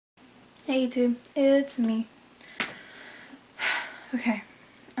Hey YouTube, it's me. Okay,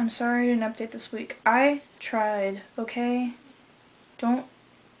 I'm sorry I didn't update this week. I tried, okay? Don't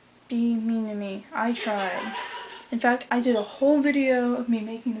be mean to me. I tried. In fact, I did a whole video of me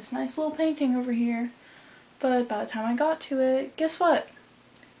making this nice little painting over here, but by the time I got to it, guess what?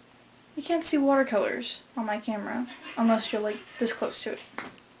 You can't see watercolors on my camera, unless you're like this close to it.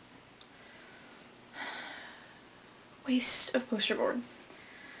 Waste of poster board.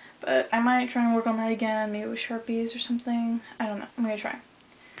 But I might try and work on that again, maybe with Sharpies or something. I don't know. I'm gonna try.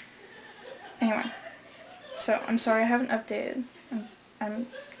 Anyway, so I'm sorry I haven't updated. I'm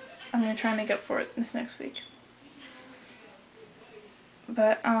gonna try and make up for it this next week.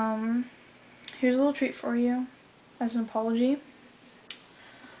 But here's a little treat for you as an apology.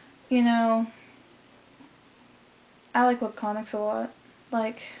 You know, I like webcomics a lot.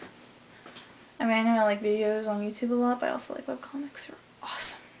 Like, I mean, I know I like videos on YouTube a lot, but I also like webcomics. They're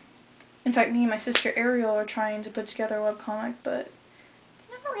awesome. In fact, me and my sister Ariel are trying to put together a webcomic, but it's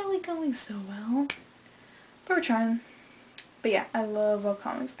not really going so well. But we're trying. But yeah, I love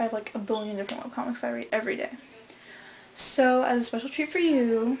webcomics. I have like a billion different webcomics I read every day. So, as a special treat for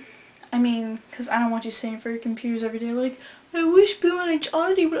you, I mean, because I don't want you sitting for your computers every day like, I wish BNH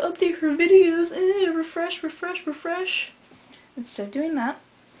Oddity would update her videos, refresh, refresh, refresh. Instead of doing that,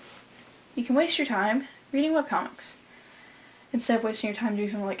 you can waste your time reading webcomics. Instead of wasting your time doing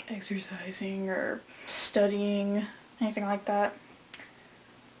something like exercising or studying, anything like that.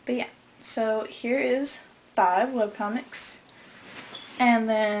 But yeah, so here is 5 webcomics, and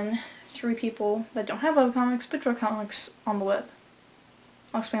then 3 people that don't have webcomics but draw comics on the web.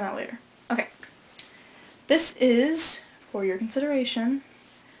 I'll explain that later. Okay. This is, for your consideration,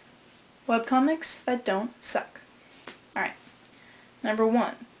 webcomics that don't suck. Alright. Number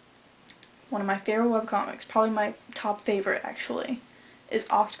 1. One of my favorite webcomics, probably my top favorite actually, is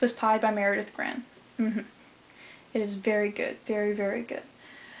Octopus Pie by Meredith Gran. It is very good. Very, very good.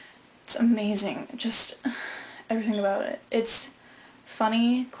 It's amazing. Just everything about it. It's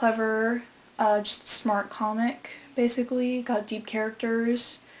funny, clever, just smart comic, basically. Got deep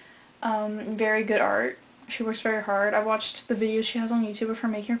characters, very good art. She works very hard. I watched the videos she has on YouTube of her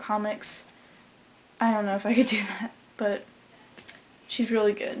making her comics. I don't know if I could do that, but she's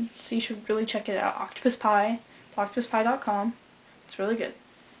really good. So you should really check it out. Octopus Pie. It's octopuspie.com. It's really good.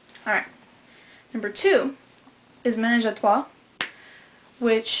 Alright. Number 2 is Ménage à Trois,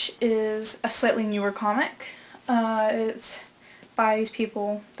 which is a slightly newer comic. It's by these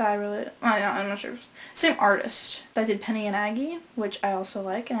people that I'm not sure. Same artist that did Penny and Aggie, which I also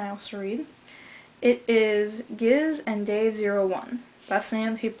like and I also read. It is Giz and Dave01. That's the name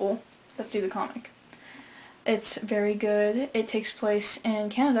of the people that do the comic. It's very good. It takes place in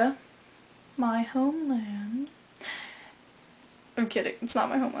Canada, my homeland. I'm kidding. It's not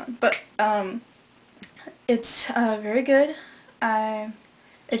my homeland, but it's very good. I've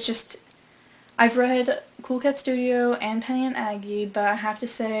read Cool Cat Studio and Penny and Aggie, but I have to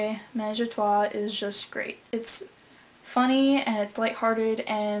say Ménage à Trois is just great. It's funny and it's lighthearted,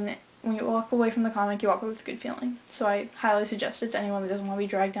 and when you walk away from the comic, you walk away with a good feeling. So I highly suggest it to anyone that doesn't want to be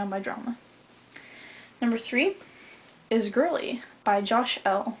dragged down by drama. Number 3 is Girly by Josh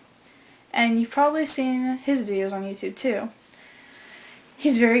L. And you've probably seen his videos on YouTube too.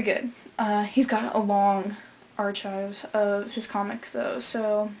 He's very good. He's got a long archive of his comic though,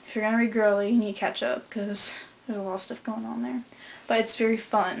 so if you're gonna read Girly, you need to catch up because there's a lot of stuff going on there. But it's very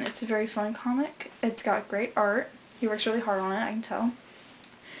fun. It's a very fun comic. It's got great art. He works really hard on it, I can tell.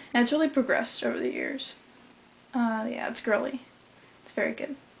 And it's really progressed over the years. Yeah, it's Girly. It's very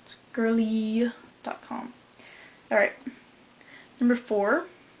good. It's girly.com. Alright. Number 4.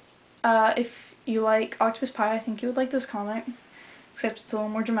 If you like Octopus Pie, I think you would like this comic, except it's a little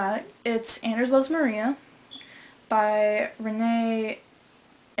more dramatic. It's Anders Loves Maria by Renee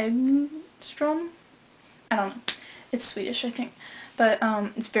Edstrom. I don't know. It's Swedish, I think. But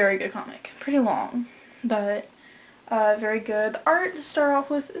it's a very good comic. Pretty long, but very good. The art to start off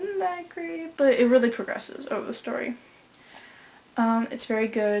with isn't that great, but it really progresses over the story. It's very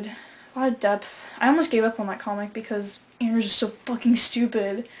good. A lot of depth. I almost gave up on that comic because Anders is so fucking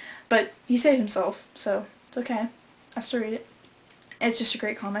stupid, but he saved himself, so it's okay. I still read it. It's just a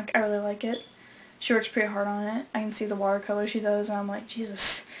great comic. I really like it. She works pretty hard on it. I can see the watercolor she does, and I'm like,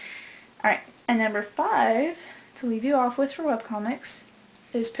 Jesus. Alright, and number 5, to leave you off with for webcomics,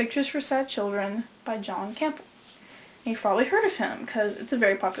 is Pictures for Sad Children by John Campbell. And you've probably heard of him, because it's a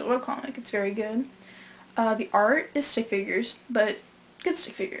very popular webcomic. It's very good. The art is stick figures, but good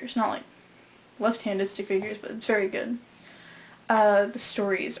stick figures. Not like left-handed stick figures, but it's very good. The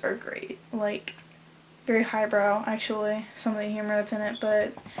stories are great. Like, very highbrow, actually, some of the humor that's in it,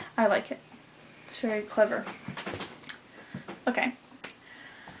 but I like it. It's very clever. Okay.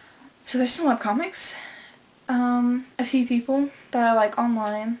 So there's some webcomics. A few people that I like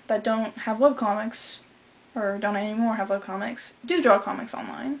online that don't have webcomics, or don't anymore have webcomics, do draw comics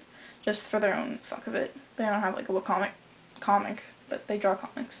online, just for their own fuck of it. They don't have like a comic, but they draw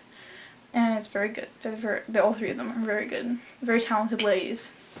comics. And it's very good. All three of them are very good. Very talented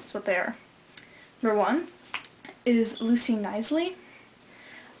ladies. That's what they are. Number one is Lucy Knisley.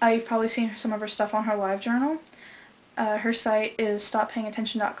 You've probably seen some of her stuff on her LiveJournal. Her site is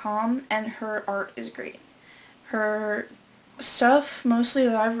stoppayingattention.com, and her art is great. Her stuff, mostly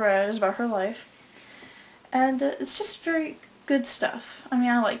that I've read, is about her life, and it's just very good stuff. I mean,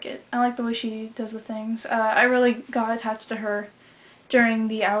 I like it. I like the way she does the things. I really got attached to her during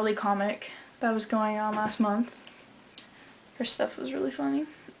the hourly comic that was going on last month. Her stuff was really funny.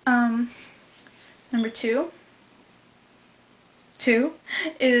 Number two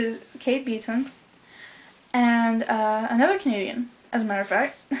is Kate Beaton, and another Canadian, as a matter of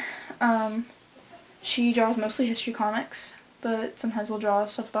fact. She draws mostly history comics, but sometimes will draw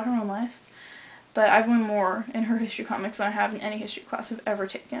stuff about her own life. But I've learned more in her history comics than I have in any history class I've ever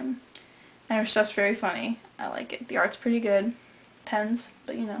taken. And her stuff's very funny. I like it. The art's pretty good. Pens,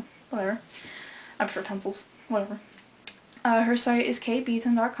 but you know, whatever. I prefer pencils. Whatever. Her site is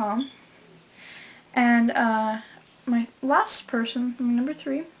katebeaton.com. And my last person, number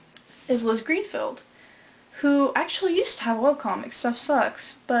 3, is Liz Greenfield, who actually used to have a webcomic, Stuff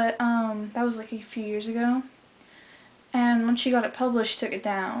Sucks, but that was like a few years ago. And when she got it published, she took it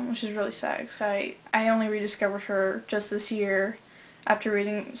down, which is really sad, because I only rediscovered her just this year after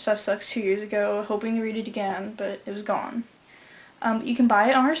reading Stuff Sucks 2 years ago, hoping to read it again, but it was gone. You can buy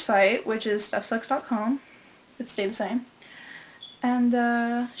it on her site, which is stuffsucks.com. It stayed the same.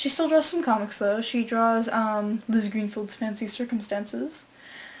 And she still draws some comics, though. She draws Liz Greenfield's Fancy Circumstances,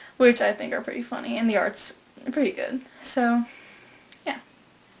 which I think are pretty funny, and the art's pretty good. So, yeah.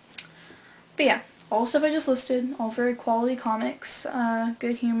 But yeah, all the stuff I just listed, all very quality comics,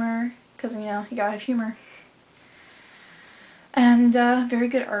 good humor, because, you know, you gotta have humor. And very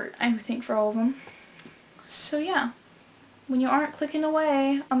good art, I think, for all of them. So yeah, when you aren't clicking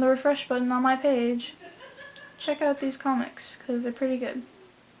away on the refresh button on my page, check out these comics, because they're pretty good.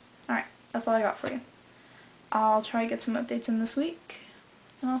 Alright, that's all I got for you. I'll try to get some updates in this week,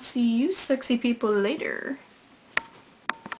 and I'll see you sexy people later.